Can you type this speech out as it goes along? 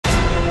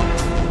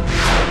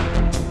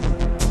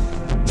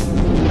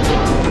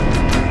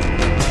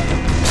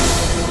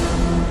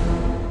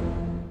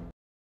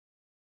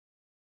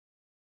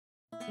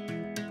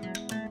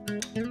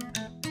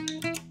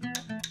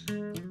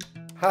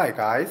Hi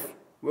guys,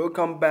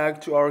 welcome back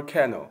to our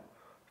channel.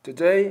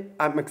 Today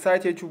I'm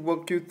excited to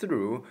walk you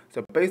through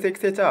the basic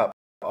setup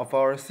of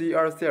our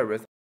CR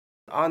series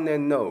Artnet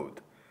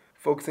node,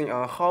 focusing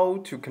on how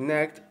to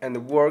connect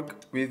and work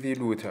with the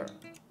router.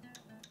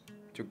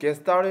 To get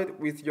started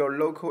with your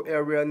local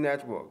area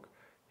network,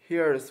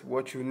 here's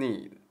what you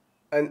need: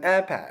 an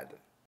iPad,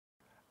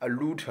 a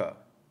router,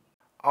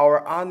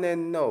 our Artnet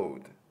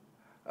node,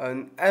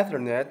 an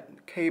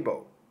Ethernet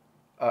cable,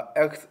 a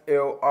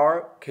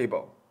XLR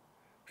cable,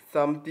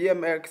 some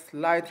DMX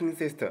lighting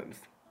systems.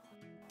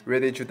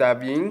 Ready to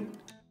dive in?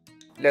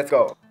 Let's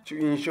go! To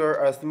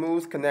ensure a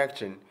smooth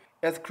connection,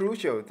 it's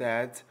crucial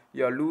that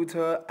your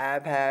router,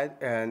 iPad,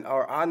 and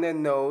our Artnet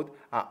node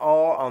are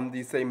all on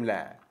the same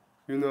LAN.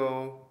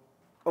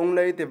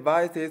 Only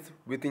devices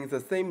within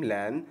the same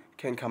LAN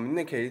can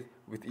communicate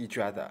with each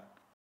other.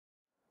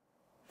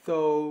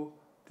 So,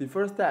 the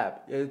first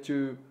step is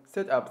to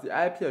set up the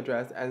IP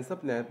address and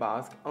subnet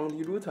mask on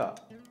the router.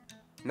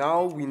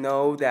 Now we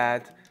know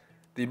that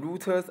the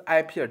router's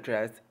IP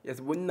address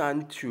is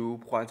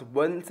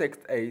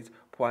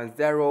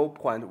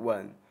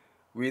 192.168.0.1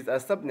 with a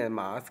subnet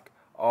mask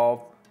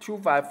of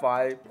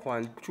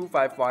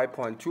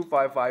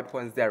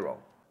 255.255.255.0.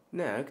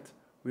 Next,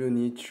 we'll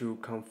need to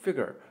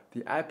configure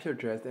the IP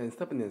address and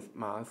subnet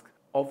mask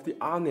of the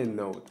Artnet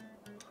node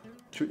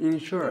to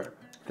ensure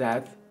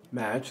that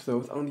match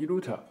those on the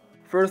router.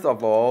 First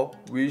of all,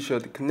 we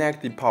should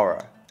connect the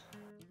power.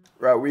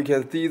 Right, we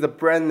can see the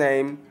brand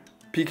name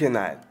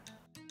Photon.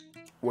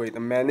 Wait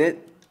a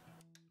minute.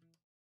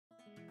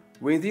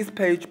 When this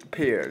page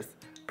appears,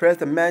 press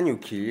the menu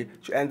key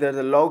to enter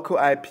the local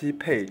IP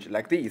page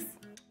like this.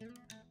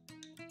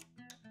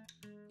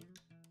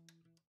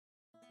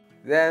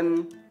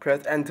 Then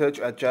press enter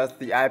to adjust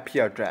the IP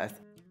address,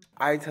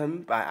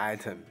 item by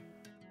item.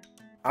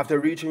 After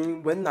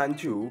reaching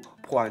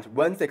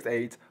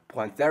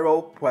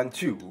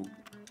 192.168.0.2,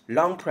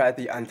 long press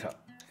the enter.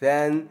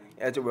 Then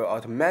it will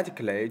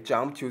automatically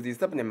jump to the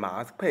subnet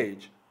mask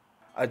page.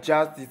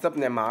 Adjust the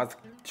subnet mask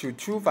to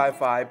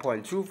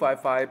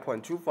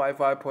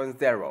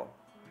 255.255.255.0.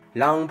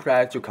 Long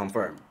press to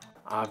confirm.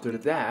 After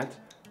that,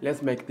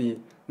 let's make the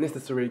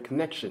necessary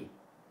connection.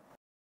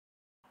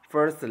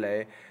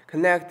 Firstly,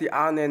 connect the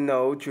Artnet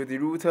node to the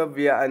router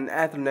via an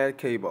Ethernet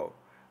cable.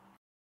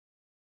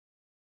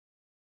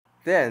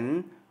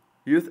 Then,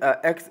 use a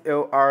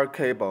XLR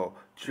cable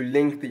to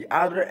link the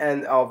other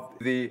end of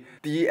the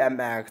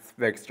DMX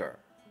fixture.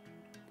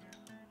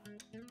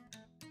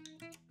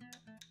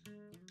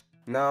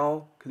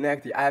 Now,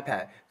 connect the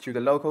iPad to the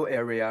local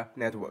area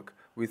network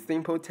with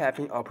simple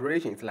tapping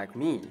operations like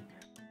me.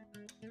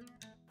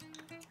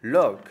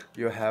 Look,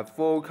 you have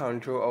full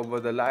control over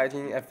the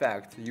lighting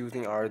effects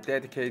using our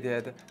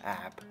dedicated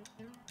app.